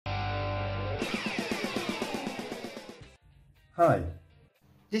Hi.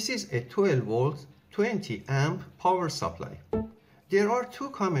 This is a 12 volt 20 amp power supply. There are two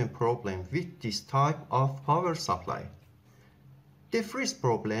common problems with this type of power supply. The first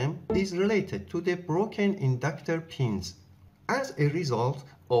problem is related to the broken inductor pins. As a result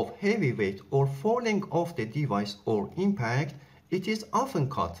of heavy weight or falling off the device or impact, it is often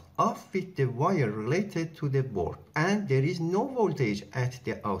cut off with the wire related to the board, and there is no voltage at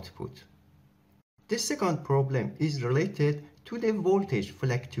the output. The second problem is related to the voltage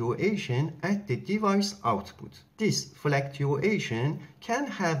fluctuation at the device output. This fluctuation can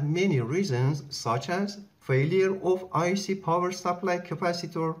have many reasons, such as failure of IC power supply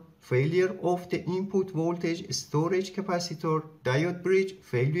capacitor, failure of the input voltage storage capacitor, diode bridge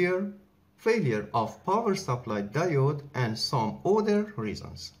failure, failure of power supply diode, and some other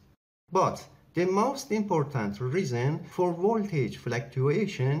reasons. But the most important reason for voltage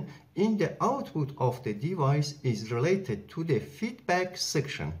fluctuation in the output of the device is related to the feedback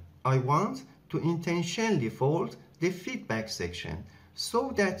section. I want to intentionally fold the feedback section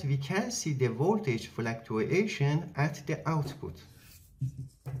so that we can see the voltage fluctuation at the output.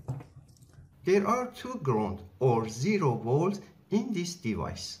 There are two ground or 0 volts in this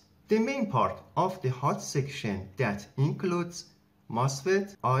device. The main part of the hot section that includes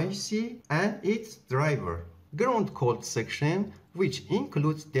MOSFET, IC, and its driver. Ground cold section, which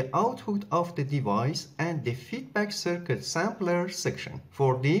includes the output of the device, and the feedback circuit sampler section.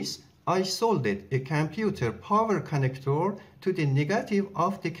 For this, I soldered a computer power connector to the negative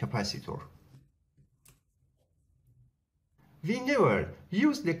of the capacitor. We never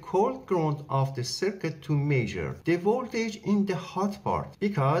use the cold ground of the circuit to measure the voltage in the hot part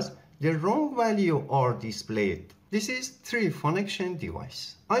because the wrong value are displayed. This is 3-function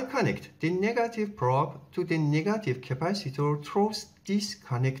device. I connect the negative probe to the negative capacitor through this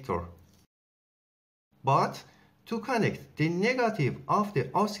connector. But to connect the negative of the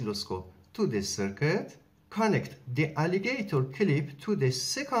oscilloscope to the circuit, connect the alligator clip to the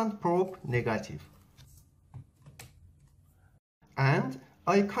second probe negative. And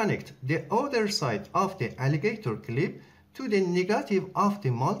I connect the other side of the alligator clip to the negative of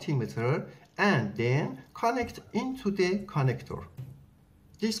the multimeter and then connect into the connector.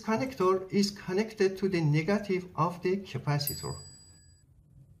 This connector is connected to the negative of the capacitor.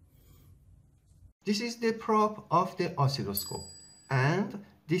 This is the probe of the oscilloscope, and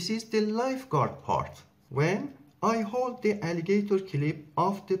this is the lifeguard part. When I hold the alligator clip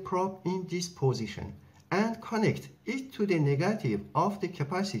of the probe in this position and connect it to the negative of the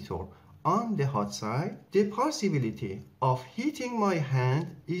capacitor on the hot side, the possibility of hitting my hand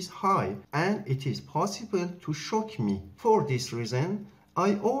is high and it is possible to shock me. For this reason,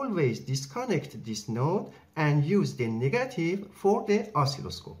 I always disconnect this node and use the negative for the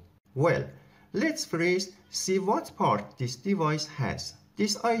oscilloscope. Well, let's first see what part this device has.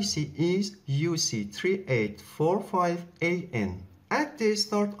 This IC is UC3845AN. At the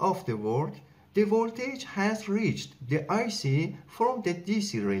start of the work, the voltage has reached the IC from the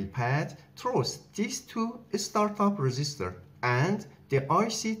DC rail pad through these two startup resistors, and the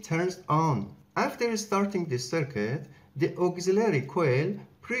IC turns on. After starting the circuit, the auxiliary coil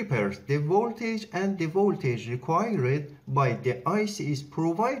prepares the voltage, and the voltage required by the IC is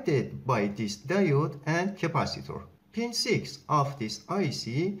provided by this diode and capacitor. Pin 6 of this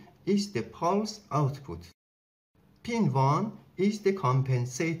IC is the pulse output. Pin 1 is the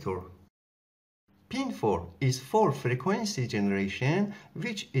compensator. Pin 4 is for frequency generation,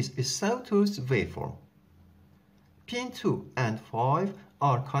 which is a sawtooth waveform. Pin 2 and 5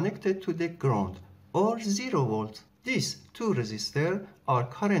 are connected to the ground or 0 volt. These two resistors are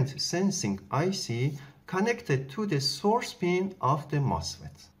current sensing IC connected to the source pin of the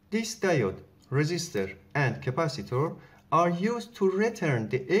MOSFET. This diode, resistor, and capacitor are used to return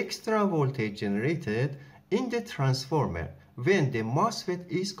the extra voltage generated in the transformer when the MOSFET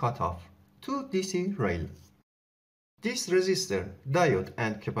is cut off to DC rail. This resistor, diode,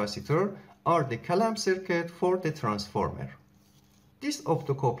 and capacitor are the clamp circuit for the transformer. This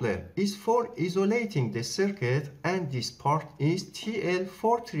optocoupler is for isolating the circuit, and this part is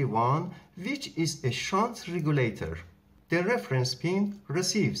TL431, which is a shunt regulator. The reference pin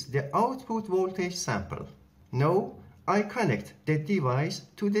receives the output voltage sample. Now, I connect the device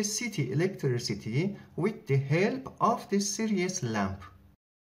to the city electricity with the help of the series lamp.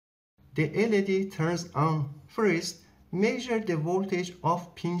 The LED turns on. First, measure the voltage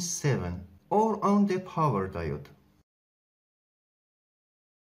of pin 7 or on the power diode.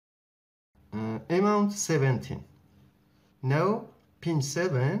 Amount 17. Now, pin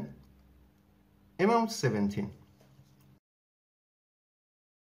 7, amount 17.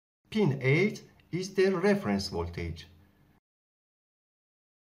 Pin 8 is the reference voltage.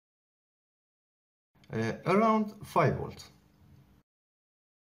 around 5 volts.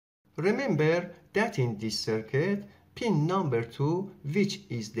 Remember that in this circuit, pin number 2, which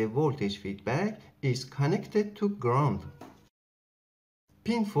is the voltage feedback, is connected to ground.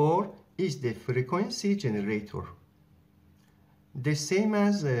 Pin 4 is the frequency generator, the same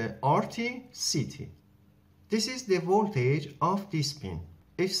as RT, CT. This is the voltage of this pin.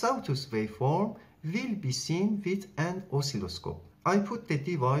 A sawtooth waveform will be seen with an oscilloscope. I put the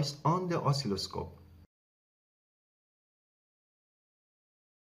device on the oscilloscope.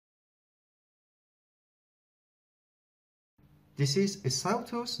 This is a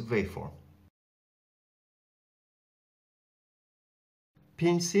sawtooth waveform.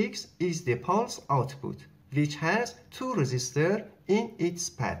 Pin 6 is the pulse output, which has 2 resistors in its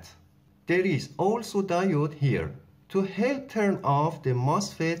path. There is also diode here to help turn off the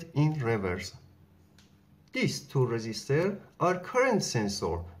MOSFET in reverse. These 2 resistors are current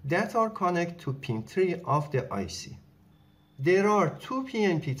sensors that are connected to pin 3 of the IC. There are 2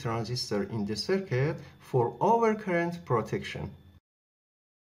 PNP transistors in the circuit for overcurrent protection.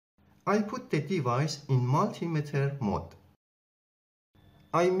 I put the device in multimeter mode.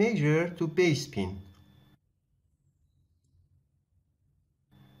 I measure to base pin,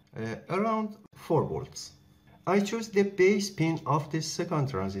 around 4 volts. I choose the base pin of the second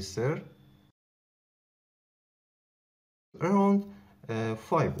transistor, around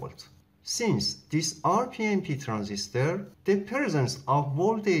 5 volts. Since this RPNP transistor, the presence of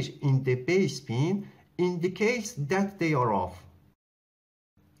voltage in the base pin indicates that they are off.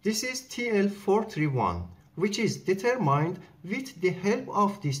 This is TL431, which is determined with the help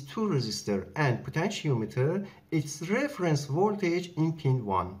of these 2 resistors and potentiometer, its reference voltage in pin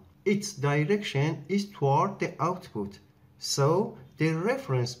 1. Its direction is toward the output, so the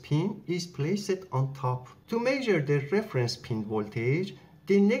reference pin is placed on top. To measure the reference pin voltage,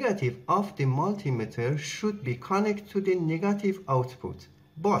 the negative of the multimeter should be connected to the negative output.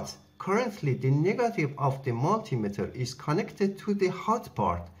 But currently the negative of the multimeter is connected to the hot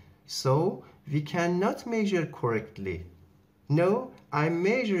part, so we cannot measure correctly. Now I'm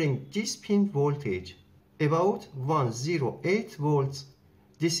measuring this pin voltage, about 108 volts.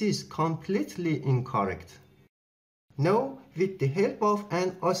 This is completely incorrect. Now, with the help of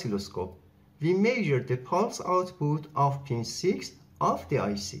an oscilloscope, we measure the pulse output of pin 6 of the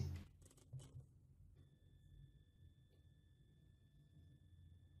IC.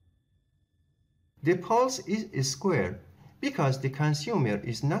 The pulse is square. Because the consumer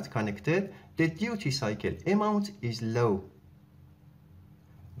is not connected, the duty cycle amount is low.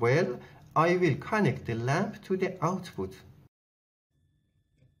 Well, I will connect the lamp to the output.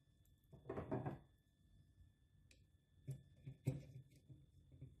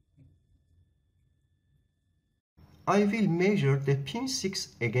 I will measure the pin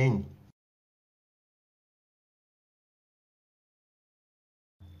 6 again.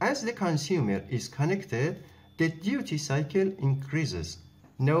 As the consumer is connected, the duty cycle increases.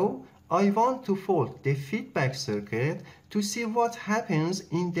 Now, I want to fault the feedback circuit to see what happens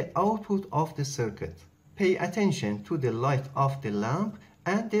in the output of the circuit. Pay attention to the light of the lamp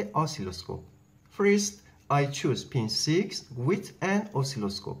and the oscilloscope. First, I choose pin 6 with an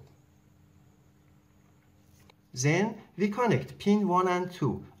oscilloscope. Then, we connect pin 1 and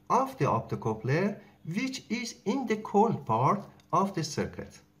 2 of the optocoupler, which is in the cold part of the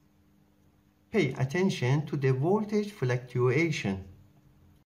circuit. Pay attention to the voltage fluctuation.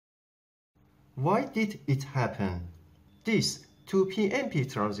 Why did it happen? These 2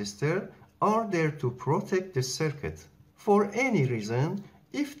 PNP transistors are there to protect the circuit. For any reason,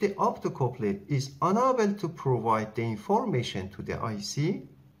 if the optocoupler is unable to provide the information to the IC,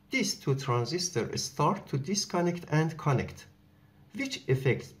 these 2 transistors start to disconnect and connect, which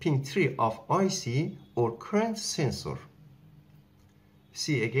affects pin 3 of IC or current sensor.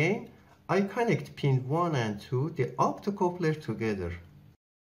 See again, I connect pin 1 and 2, the optocoupler together.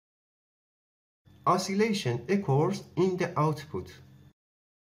 Oscillation occurs in the output.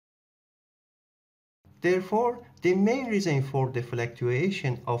 Therefore, the main reason for the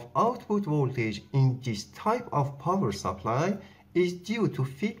fluctuation of output voltage in this type of power supply is due to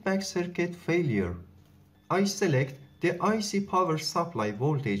feedback circuit failure. I select the IC power supply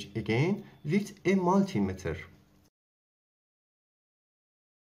voltage again with a multimeter.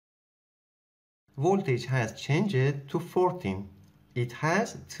 Voltage has changed to 14. It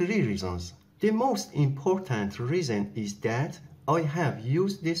has 3 reasons. The most important reason is that I have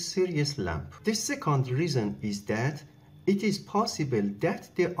used this series lamp. The second reason is that it is possible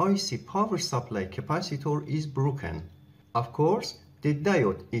that the IC power supply capacitor is broken. Of course, the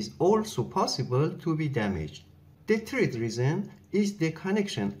diode is also possible to be damaged. The third reason is the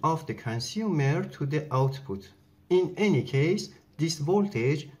connection of the consumer to the output. In any case, this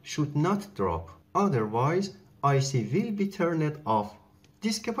voltage should not drop, otherwise IC will be turned off.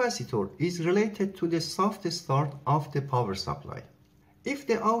 This capacitor is related to the soft start of the power supply. If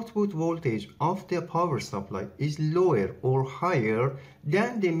the output voltage of the power supply is lower or higher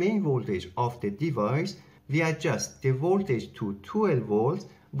than the main voltage of the device, we adjust the voltage to 12 volts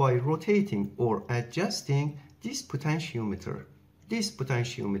by rotating or adjusting this potentiometer. This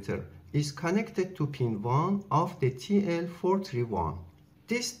potentiometer is connected to pin 1 of the TL431.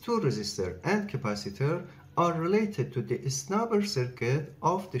 These two resistors and capacitor are related to the snubber circuit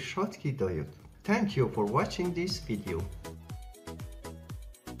of the Schottky diode. Thank you for watching this video.